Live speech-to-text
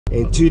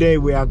and today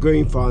we are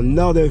going for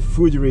another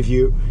food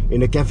review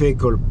in a cafe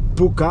called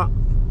Puka.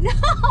 No,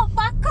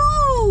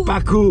 Paku!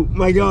 Paku!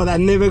 My god,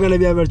 I'm never gonna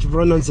be able to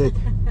pronounce it.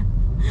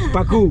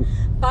 Paku!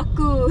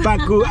 Paku!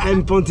 Paku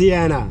and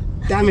Pontianak.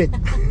 Damn it!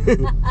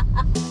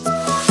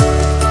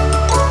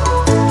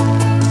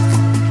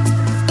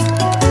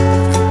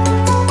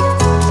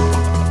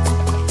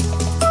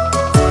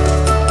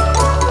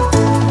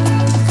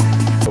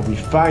 We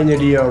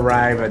finally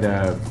arrived at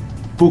the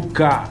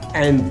Paku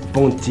and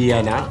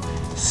Pontianak.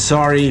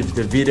 Sorry if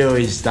the video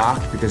is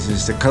dark because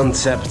it's the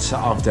concept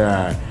of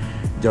the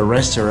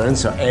restaurant,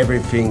 so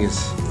everything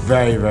is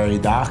very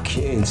dark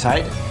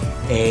inside.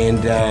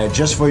 And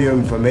just for your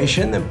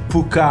information,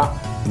 Paku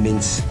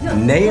means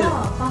nail.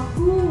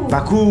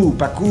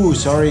 Paku,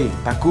 sorry,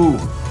 Paku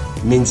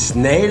means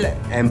nail,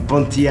 and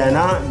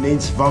Pontianak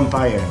means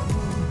vampire.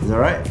 Is that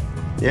right?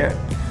 Yeah.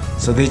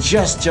 So they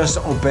just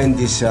opened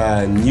this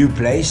new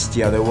place.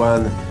 The other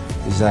one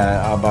is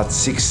about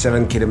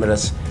 6-7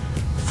 kilometers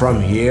from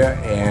here,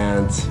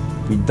 and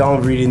we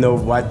don't really know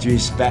what to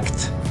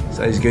expect.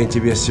 So it's going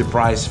to be a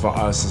surprise for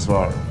us as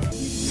well.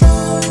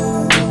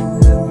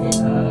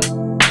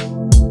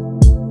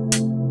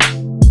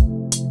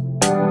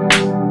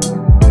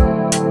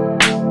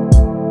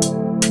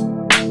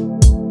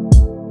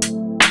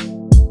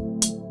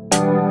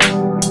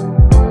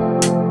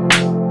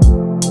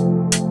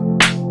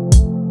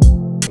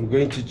 I'm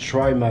going to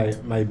try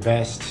my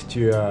best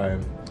to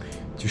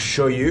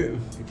show you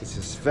because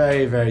it's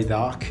very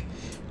dark.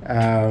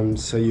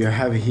 So you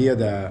have here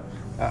the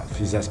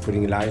Fizah's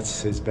putting lights,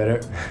 so it's better.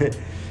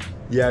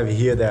 You have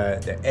here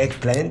the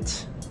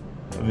eggplant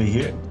over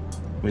here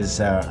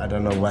with I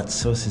don't know what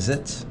sauce is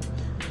it.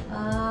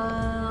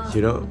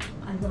 You know?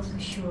 I'm not so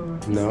sure.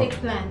 No. It's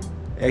eggplant.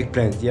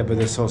 Eggplant, yeah, but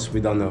the sauce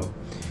we don't know.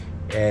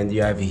 And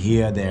you have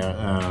here their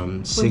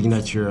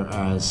signature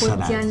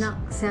salad.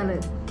 Pontianak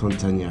salad.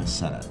 Pontianak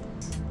salad.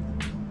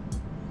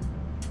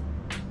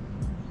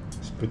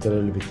 Just put a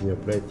little bit in your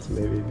plate,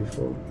 maybe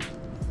before.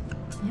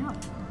 Yeah.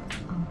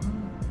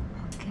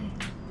 Okay.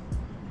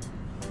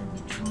 Let me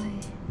try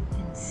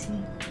and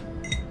see.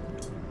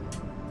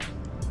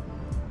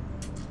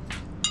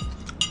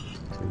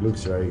 It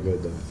looks very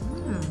good though.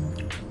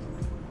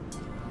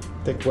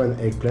 Take one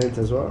eggplant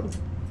as well.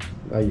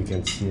 Now you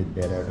can see it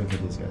better. Look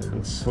at this guy. It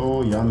looks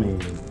so yummy.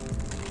 Okay,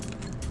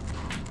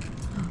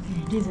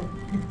 this is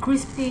the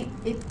crispy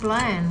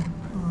eggplant.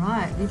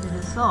 Alright, this is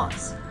the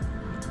sauce.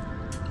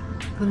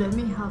 So let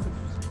me have a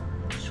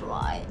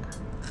try.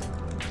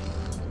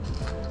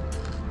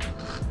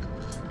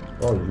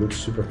 Oh, it looks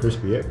super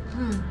crispy, yeah?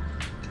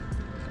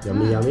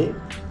 Yummy.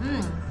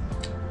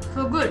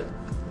 So good.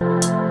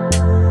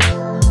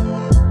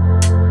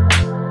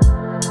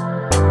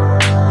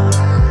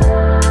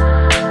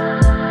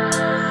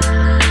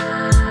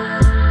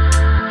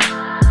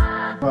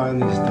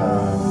 One is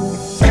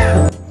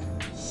the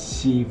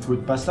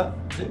seafood pasta.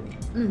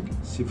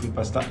 Seafood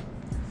pasta.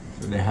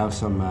 So they have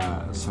some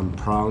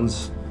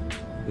prawns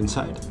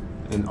inside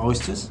and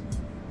oysters.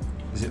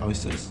 Is it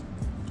oysters?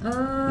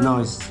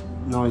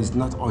 No, it's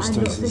not oysters.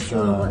 I'm not so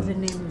sure what's the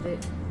name of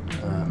it.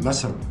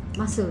 Mussel.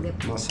 Mussel.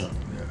 Mussel.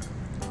 Yeah.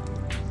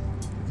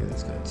 Okay,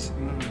 that's good.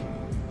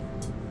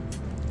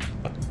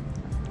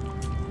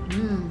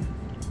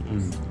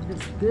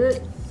 Looks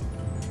good.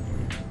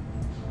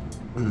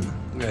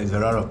 There's a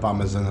lot of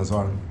parmesan as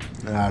well,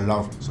 and I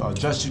love. So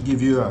just to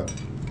give you a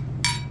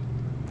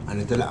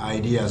little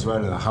idea as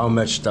well, how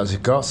much does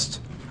it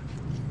cost?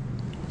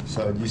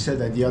 So you said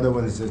that the other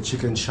one is a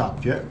chicken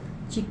chop, yeah?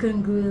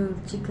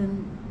 Grilled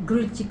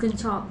chicken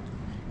chop.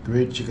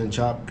 Grilled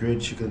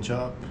chicken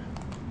chop.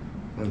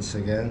 Once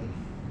again.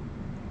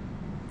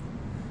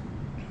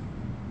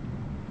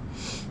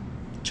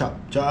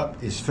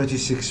 Chop is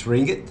 36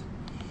 ringgit.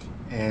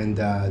 And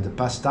the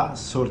pasta,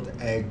 salt,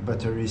 egg,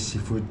 buttery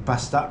seafood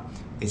pasta,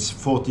 is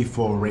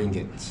 44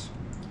 ringgit.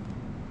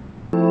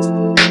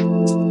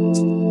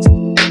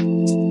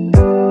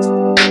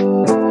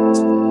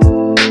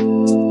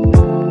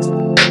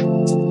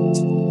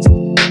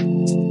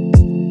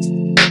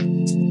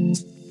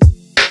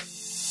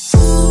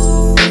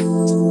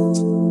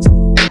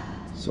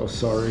 So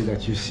sorry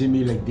that you see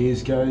me like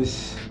this,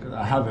 guys.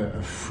 I have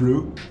a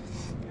flu.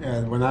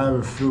 And when I have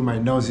a flu, my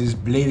nose is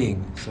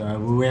bleeding. So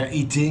we were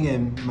eating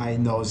and my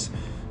nose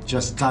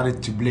just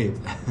started to bleed.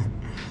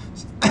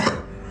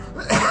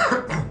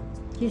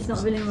 He's not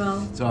feeling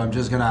well. So I'm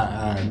just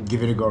gonna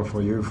give it a go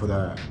for you for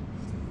the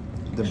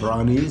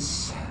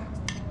brownies.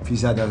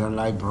 Fizah doesn't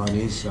like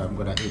brownies, so I'm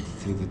gonna eat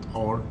it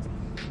all.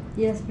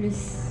 Yes,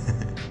 please.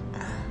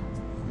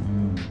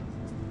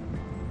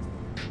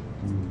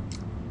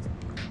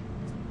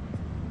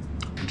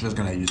 I'm just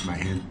gonna use my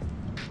hand.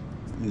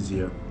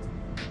 Easier.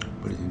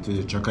 Put it into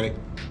the chocolate.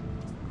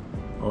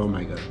 Oh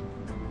my god.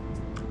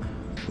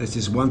 This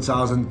is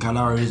 1000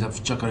 calories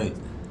of chocolate.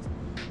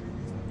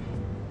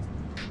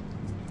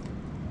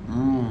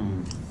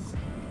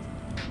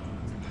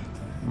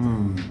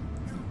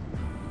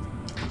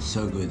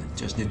 So good.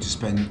 Just need to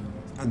spend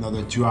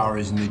another 2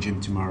 hours in the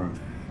gym tomorrow.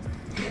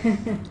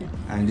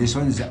 And this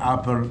one is the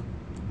apple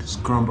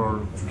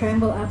Scrambled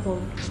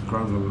apple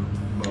apple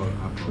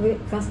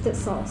with custard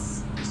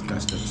sauce. with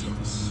custard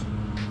sauce.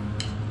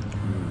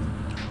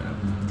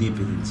 Dip it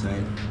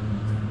inside.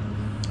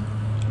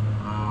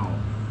 Wow.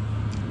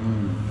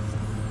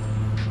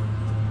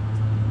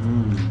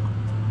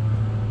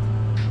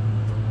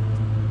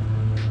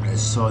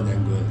 It's so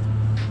damn good.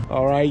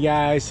 Alright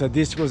guys, so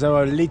this was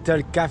our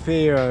little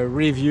cafe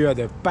review of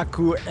the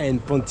Paku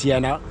and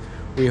Pontianak.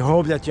 We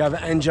hope that you have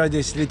enjoyed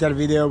this little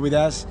video with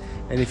us,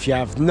 and if you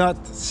have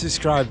not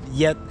subscribed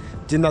yet,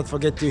 do not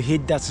forget to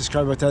hit that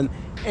subscribe button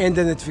and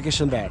the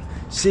notification bell.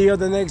 See you on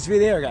the next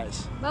video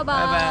guys. Bye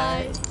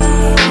bye.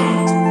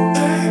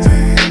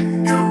 Baby.